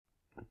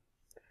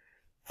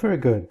Very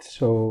good.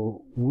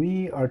 So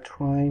we are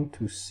trying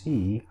to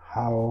see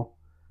how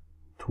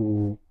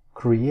to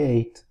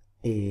create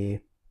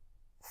a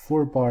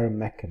 4-bar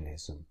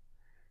mechanism.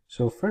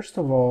 So first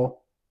of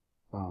all,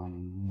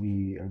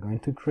 we are going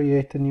to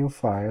create a new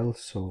file.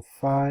 So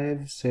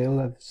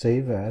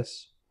save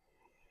as.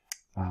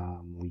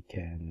 We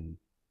can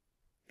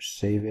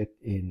save it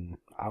in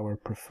our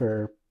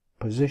preferred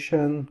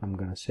position. I'm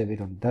going to save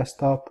it on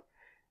desktop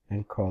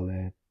and call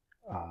it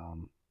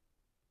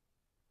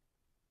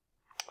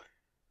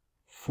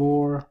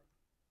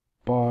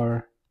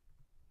 4-bar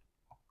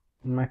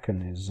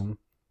mechanism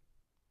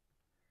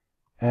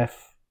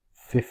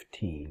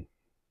F15.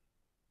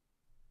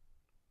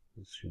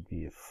 This should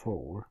be a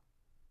 4,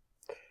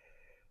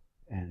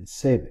 and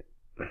save it.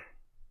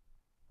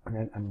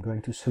 And I'm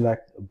going to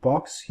select a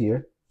box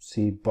here.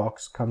 See,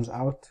 box comes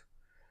out.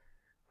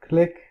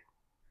 Click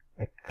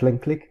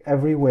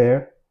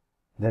everywhere,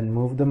 then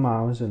move the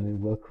mouse and it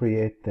will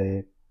create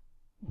the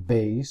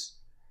base.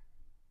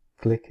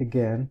 Click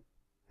again,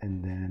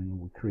 and then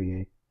we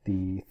create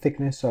the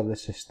thickness of the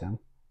system.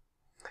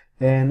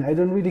 And I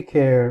don't really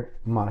care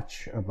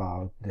much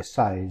about the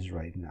size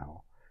right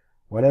now.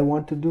 What I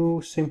want to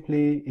do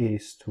simply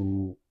is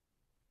to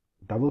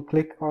double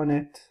click on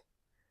it,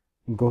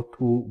 go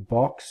to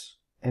box,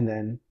 and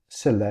then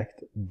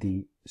select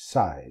the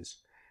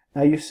size.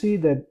 Now you see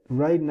that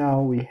right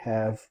now we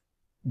have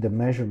the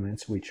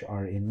measurements which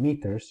are in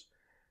meters.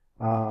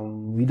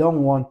 We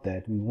don't want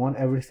that. We want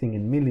everything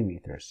in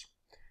millimeters.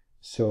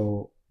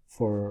 So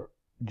for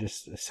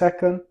just a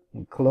second,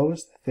 we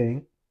close the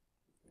thing.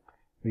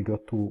 We go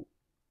to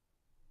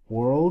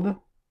World,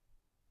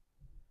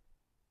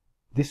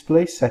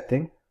 Display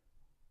Setting,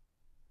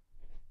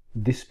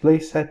 Display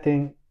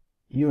Setting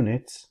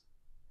Units,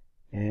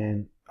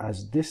 and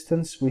as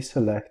distance we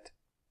select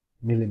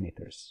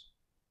millimeters,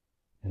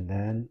 and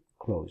then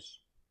close.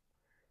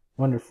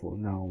 Wonderful.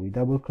 Now we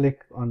double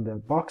click on the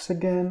box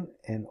again,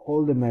 and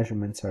all the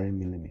measurements are in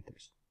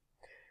millimeters.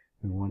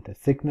 We want a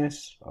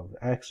thickness of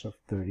X of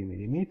 30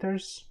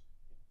 millimeters.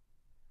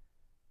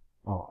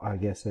 Oh, I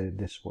guess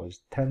this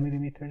was 10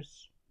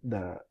 millimeters.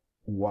 The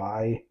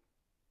Y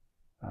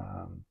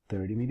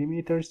 30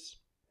 millimeters,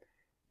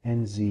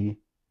 and Z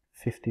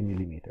 50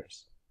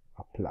 millimeters.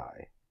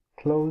 Apply,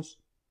 close,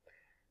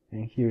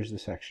 and here's the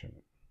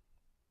section.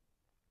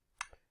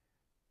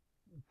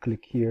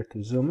 Click here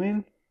to zoom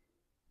in.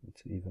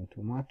 It's even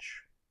too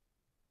much.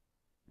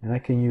 And I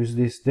can use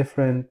these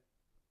different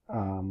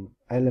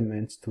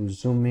elements to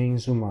zoom in,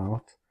 zoom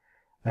out.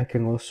 I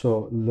can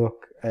also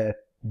look at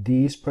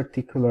these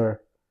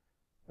particular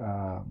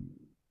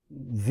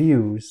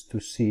views to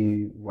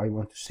see what I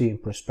want to see in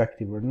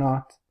perspective or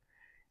not.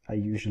 I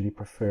usually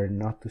prefer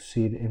not to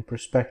see it in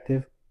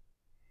perspective.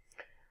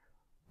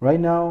 Right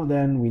now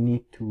then we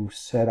need to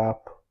set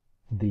up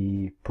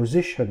the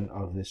position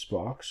of this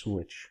box,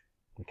 which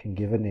we can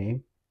give a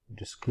name.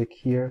 Just click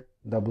here,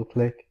 double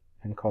click,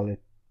 and call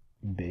it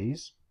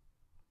base.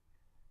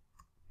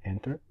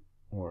 Enter,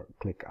 or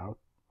click out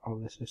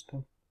of the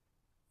system.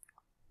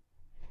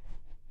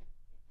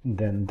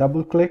 Then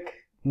double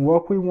click.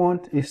 What we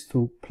want is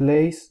to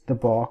place the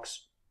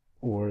box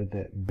or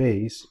the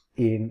base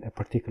in a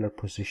particular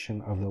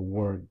position of the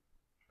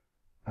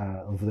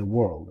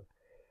world.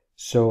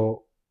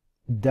 So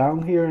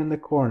down here in the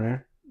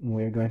corner,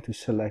 we're going to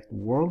select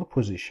world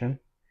position,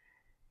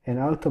 and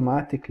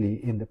automatically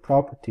in the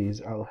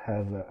properties I'll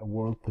have a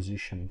world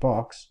position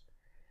box,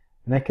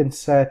 and I can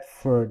set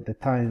for the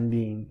time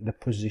being the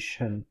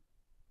position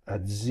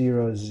at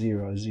 0,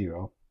 0,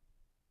 0.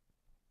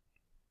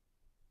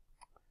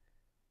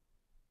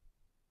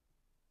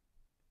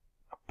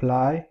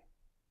 Apply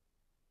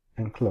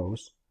and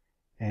close,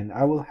 and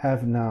I will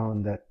have now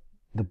that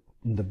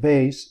the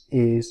base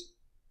is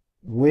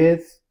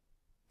with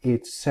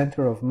its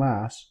center of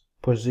mass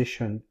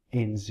positioned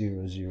in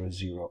 0, 0,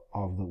 0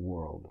 of the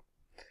world.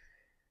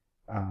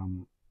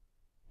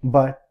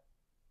 But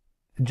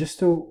just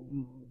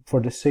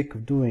for the sake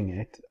of doing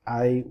it,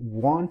 I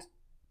want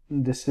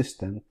the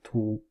system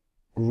to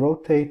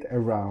rotate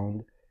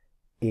around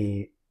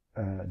the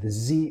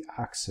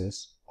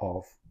z-axis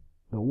of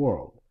the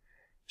world.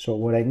 So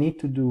what I need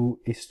to do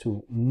is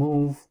to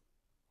move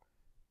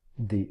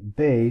the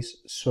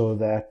base so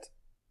that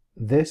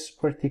this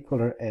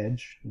particular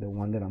edge, the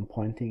one that I'm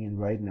pointing in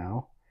right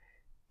now,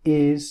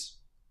 is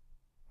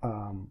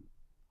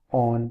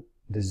on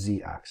the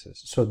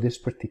z-axis. So this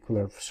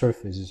particular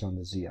surface is on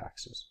the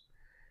z-axis.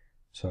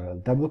 So I'll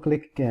double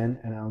click again,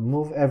 and I'll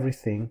move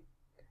everything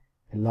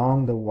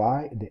along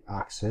the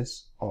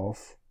axis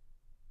of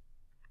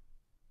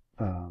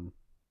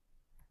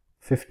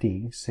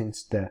 15,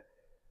 since the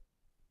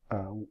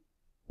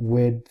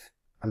width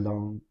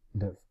along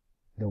the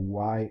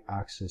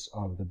y-axis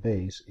of the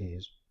base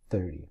is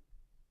 30.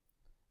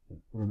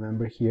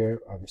 Remember,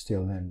 here I'm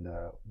still in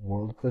the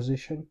world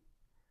position.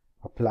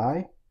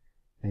 Apply,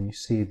 and you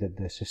see that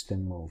the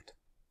system moved.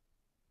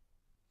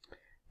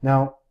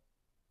 Now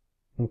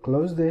we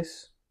close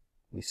this,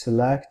 we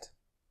select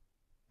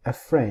a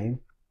frame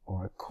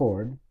or a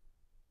chord.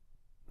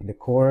 The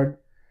chord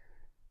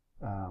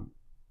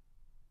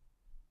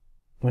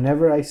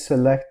Whenever I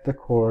select the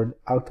chord,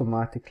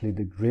 automatically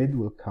the grid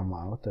will come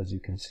out, as you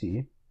can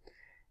see,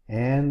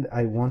 and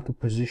I want to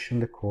position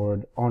the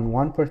chord on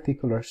one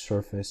particular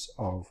surface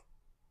of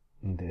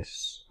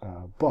this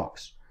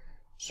box.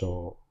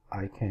 So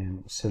I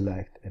can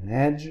select an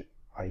edge,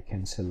 I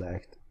can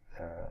select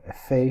a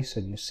face,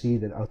 and you see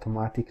that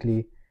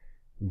automatically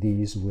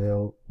these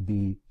will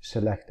be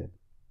selected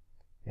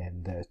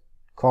and the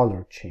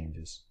color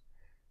changes.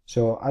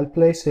 So I'll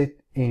place it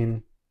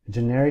in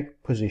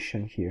generic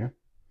position here,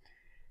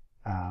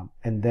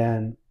 and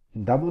then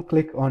double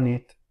click on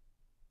it.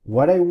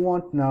 What I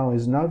want now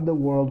is not the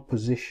world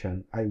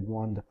position, I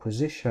want the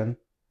position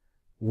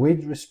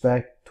with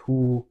respect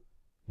to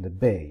the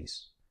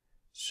base.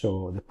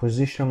 So the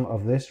position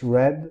of this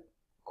red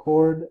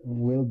chord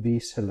will be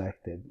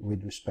selected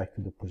with respect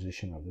to the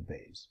position of the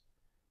base,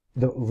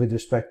 with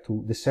respect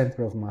to the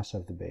center of mass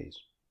of the base.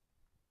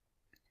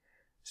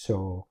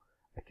 So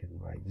I can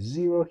write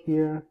 0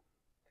 here.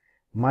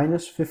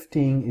 Minus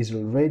 15 is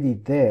already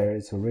there,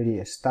 it's already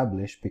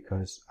established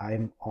because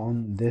I'm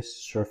on this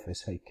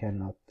surface.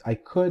 I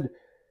could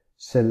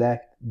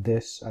select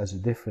this as a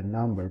different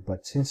number,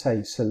 but since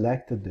I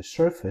selected the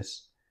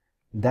surface,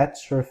 that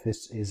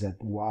surface is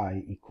at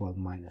y equal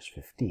minus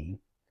 15,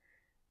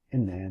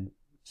 and then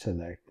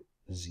select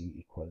z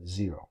equals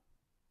 0.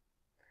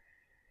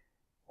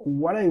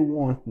 What I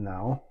want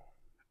now,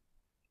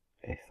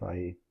 if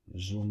I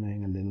zoom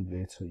in a little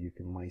bit so you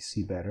might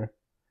see better,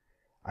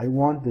 I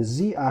want the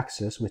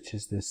z-axis, which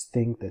is this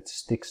thing that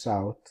sticks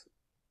out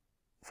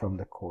from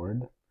the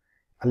chord,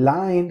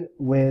 aligned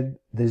with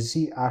the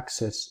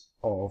z-axis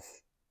of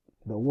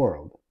the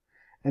world.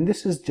 And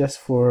this is just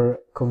for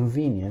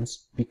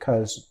convenience,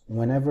 because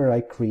whenever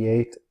I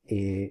create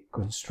a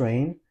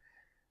constraint,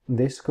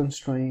 this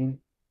constraint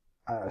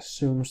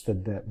assumes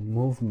that the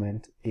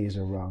movement is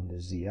around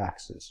the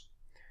z-axis.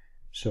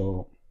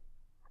 So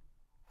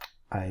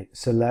I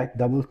select,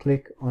 double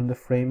click on the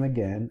frame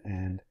again,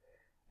 and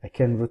I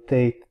can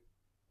rotate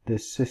the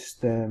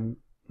system,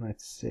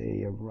 let's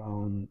say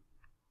around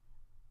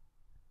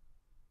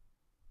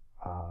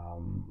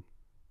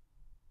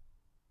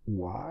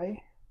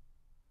y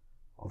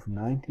of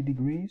 90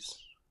 degrees.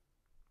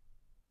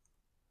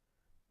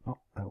 Oh,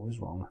 that was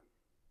wrong.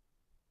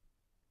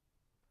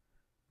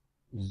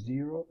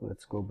 0,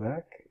 let's go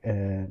back,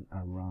 and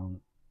around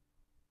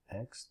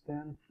x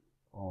then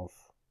of,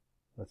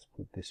 let's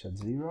put this at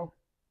 0,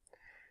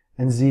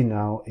 and z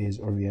now is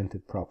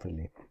oriented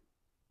properly.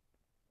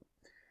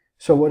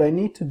 So what I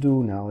need to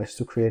do now is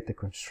to create a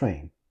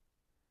constraint.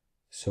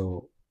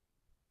 So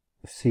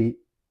see,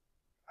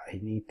 I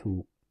need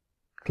to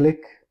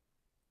click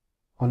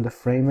on the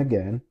frame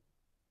again,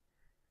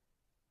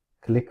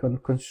 click on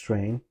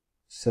constraint,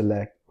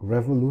 select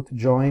revolute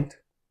joint,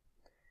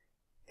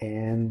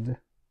 and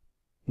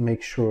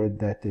make sure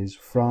that is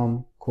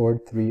from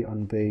chord 3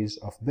 on base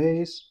of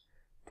base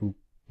to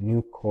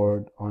new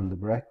chord on the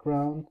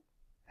background,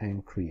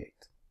 and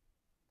create.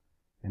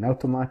 And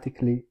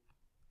automatically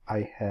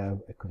I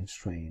have a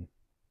constraint.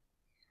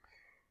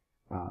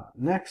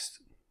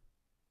 Next,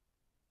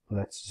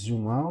 let's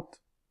zoom out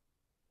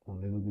a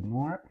little bit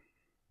more.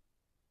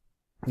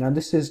 Now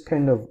this is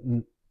kind of,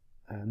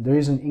 there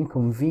is an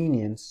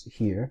inconvenience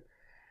here,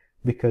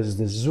 because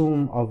the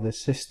zoom of the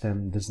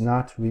system does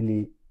not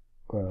really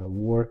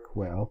work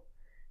well.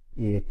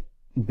 It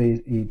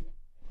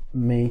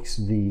makes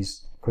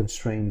these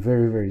constraints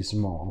very, very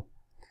small.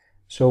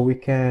 So we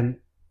can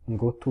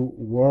go to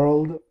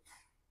World,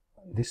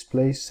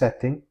 Display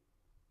Setting,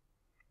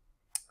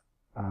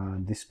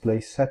 and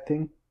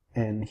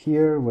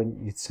here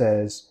when it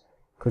says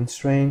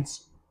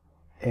Constraints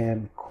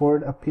and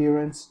Chord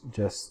Appearance,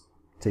 just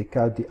take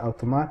out the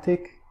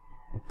automatic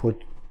and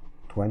put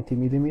 20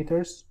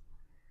 millimeters,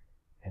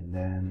 and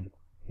then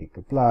click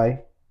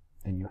Apply,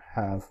 and you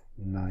have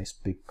a nice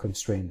big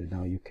constraint that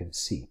now you can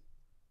see.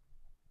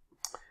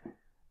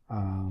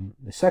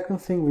 The second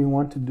thing we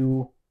want to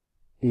do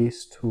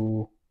is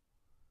to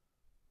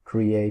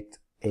create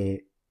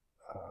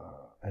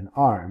an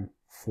arm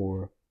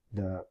for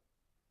the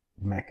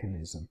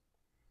mechanism.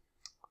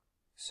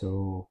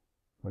 So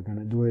we're going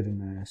to do it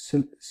in a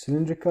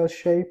cylindrical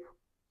shape.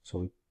 So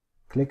we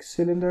click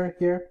cylinder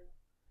here,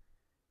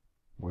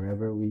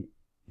 wherever we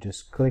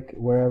just click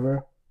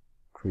wherever,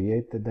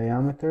 create the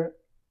diameter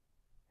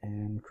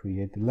and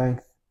create the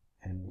length,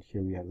 and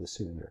here we have the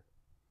cylinder.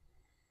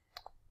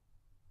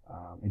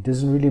 It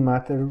doesn't really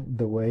matter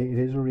the way it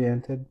is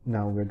oriented.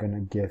 Now we're going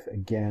to give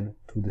again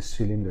to the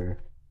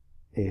cylinder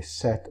a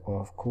set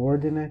of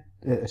coordinate,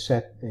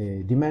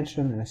 a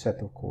dimension and a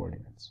set of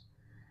coordinates.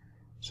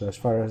 So as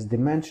far as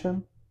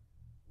dimension,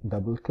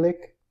 double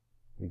click,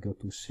 we go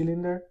to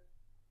cylinder,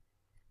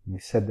 we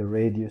set the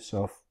radius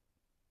of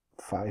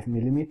 5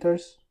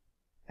 millimeters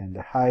and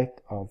the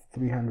height of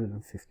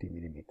 350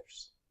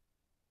 millimeters,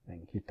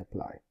 and hit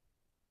apply.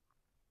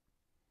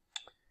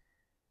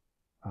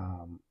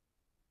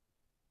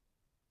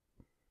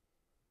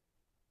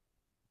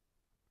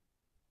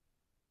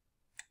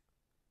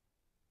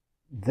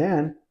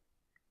 Then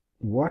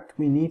what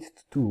we need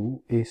to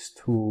do is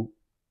to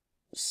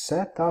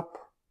set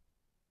up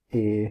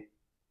a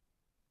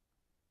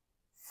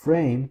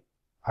frame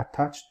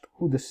attached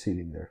to the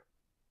cylinder.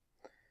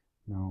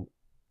 Now,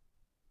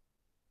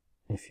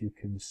 if you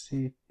can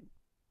see,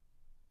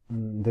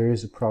 there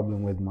is a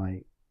problem with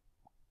my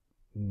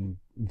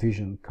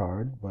vision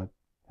card, but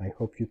I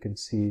hope you can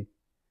see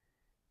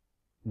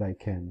that I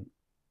can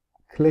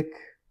click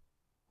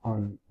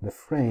on the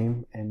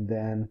frame and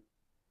then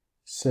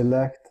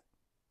select.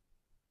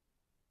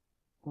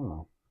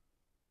 Oh,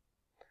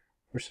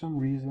 for some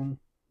reason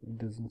it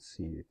doesn't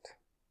see it.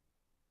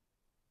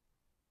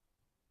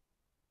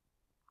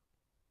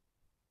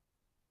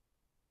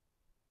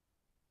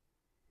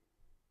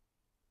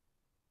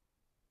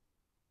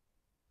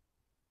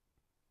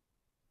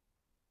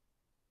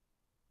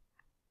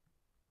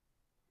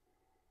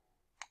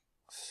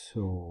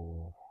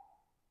 So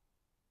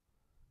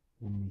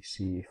let me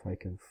see if I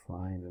can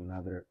find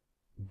another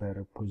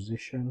better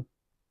position.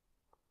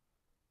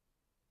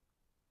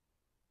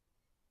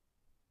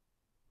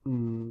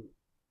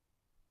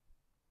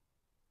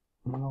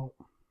 Well,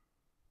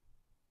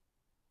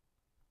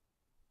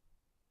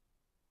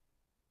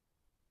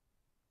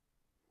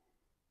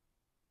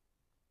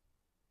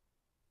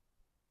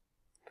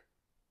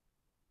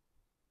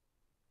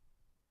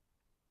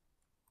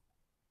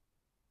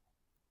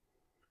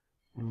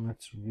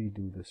 let's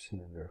redo the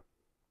cylinder.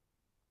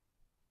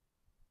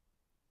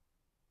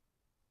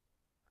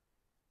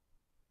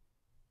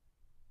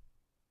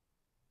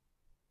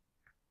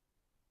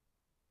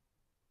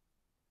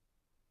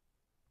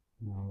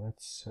 Now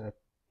let's set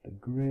the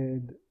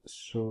grid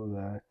so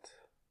that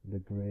the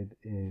grid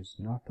is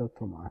not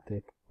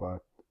automatic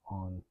but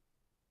on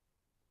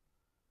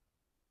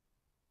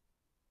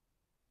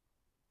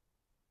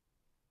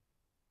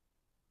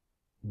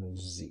the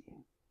Z.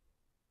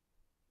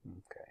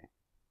 Okay.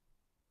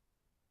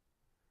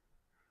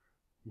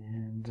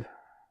 And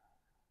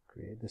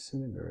create the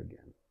cylinder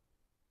again.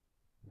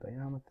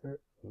 Diameter,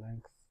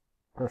 length,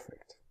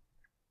 perfect.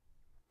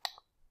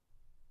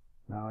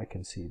 Now I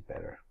can see it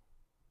better.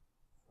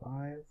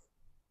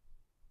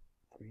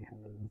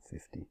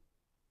 350.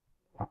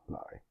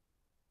 Apply.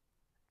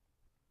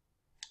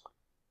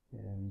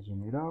 And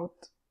zoom it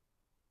out.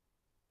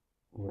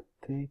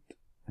 Rotate.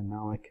 And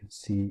now I can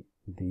see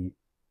the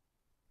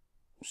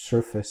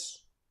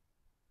surface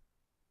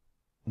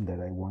that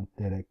I want,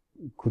 that I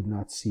could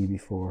not see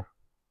before.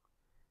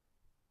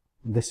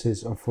 This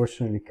is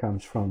unfortunately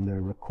comes from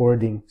the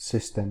recording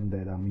system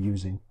that I'm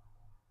using.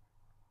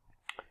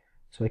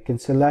 So I can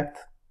select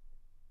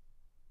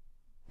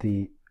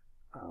the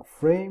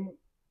frame,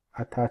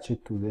 attach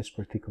it to this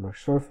particular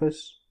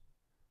surface,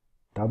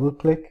 double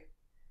click,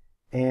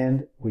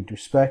 and with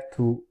respect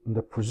to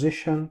the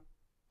position,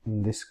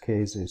 in this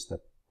case is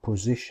the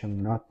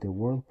position, not the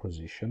world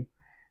position,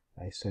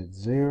 I said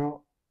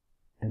 0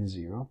 and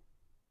 0,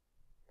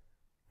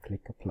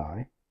 click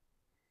apply,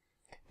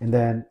 and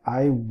then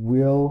I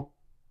will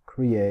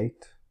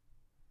create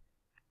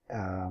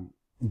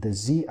the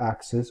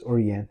Z-axis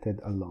oriented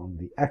along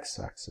the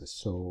X-axis.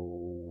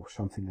 So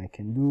something I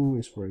can do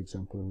is, for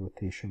example, a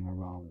rotation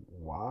around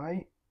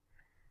Y,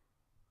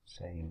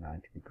 say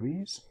 90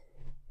 degrees,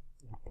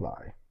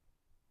 apply.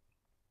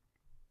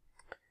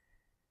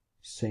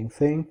 Same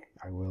thing,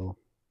 I will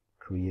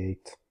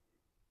create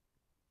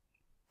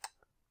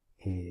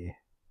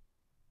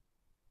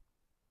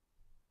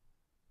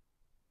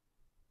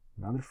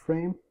another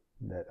frame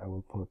that I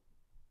will put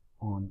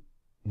on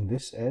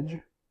this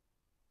edge.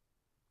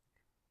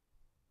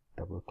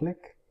 Double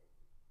click,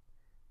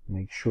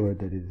 make sure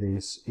that it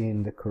is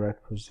in the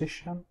correct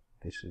position.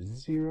 This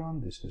is 0,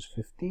 this is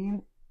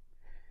 15,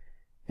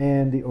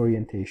 and the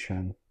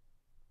orientation,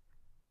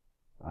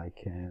 I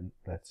can,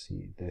 let's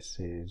see, this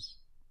is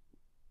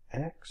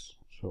X,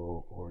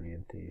 so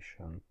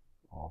orientation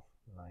of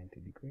 90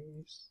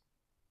 degrees.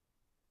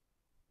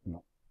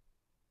 No.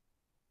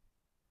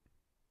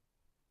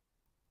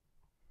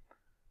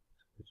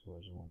 So this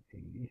was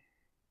 180.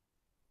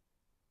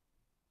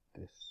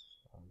 This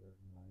under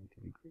 90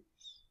 degrees.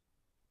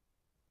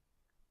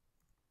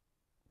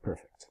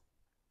 Perfect.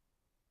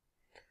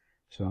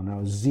 So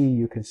now Z,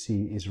 you can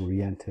see, is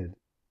oriented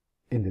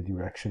in the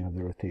direction of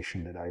the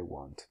rotation that I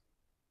want.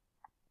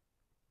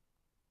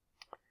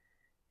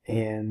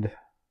 And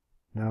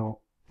now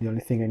the only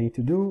thing I need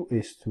to do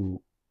is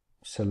to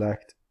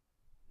select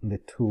the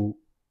two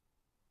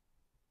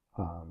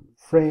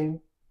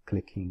frame,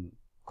 clicking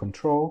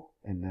Control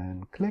and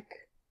then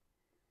click,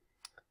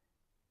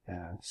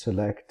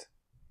 select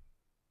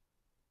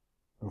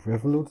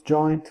revolute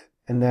joint,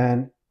 and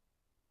then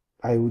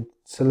I would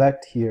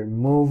select here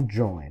move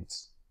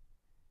joints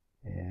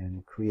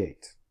and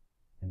create.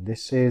 And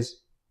this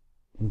is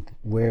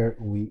where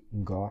we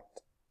got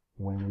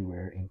when we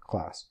were in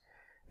class.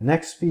 The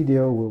next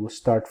video we will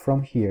start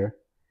from here,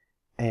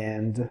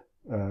 and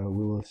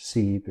we will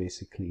see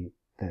basically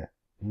the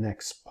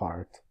next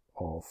part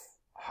of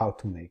how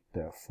to make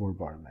the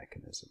 4-bar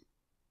mechanism.